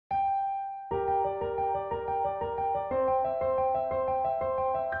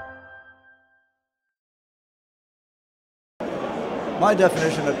My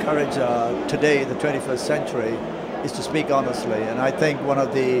definition of courage today, in the 21st century, is to speak honestly. And I think one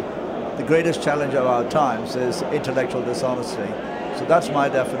of the greatest challenge of our times is intellectual dishonesty. So that's my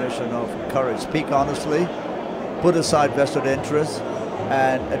definition of courage. Speak honestly, put aside vested interests,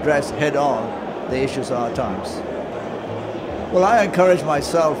 and address head-on the issues of our times. Well, I encourage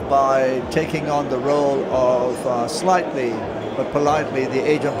myself by taking on the role of slightly but politely the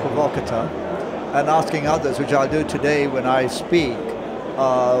agent provocateur, and asking others, which I'll do today when I speak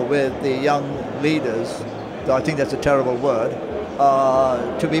with the young leaders, though I think that's a terrible word,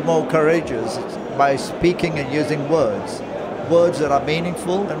 to be more courageous by speaking and using words that are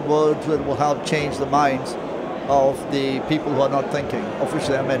meaningful and words that will help change the minds of the people who are not thinking, of which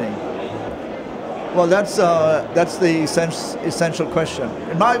there are many. Well, that's the essential question.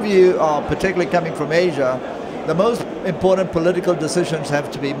 In my view, particularly coming from Asia, the most important political decisions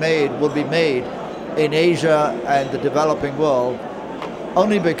will be made in Asia and the developing world,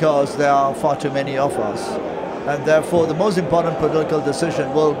 only because there are far too many of us. And therefore, the most important political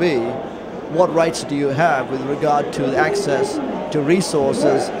decision will be, what rights do you have with regard to access to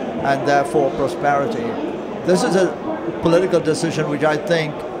resources and therefore prosperity? This is a political decision which I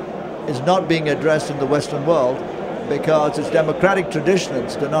think is not being addressed in the Western world because its democratic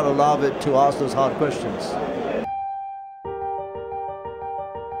traditions do not allow it to ask those hard questions.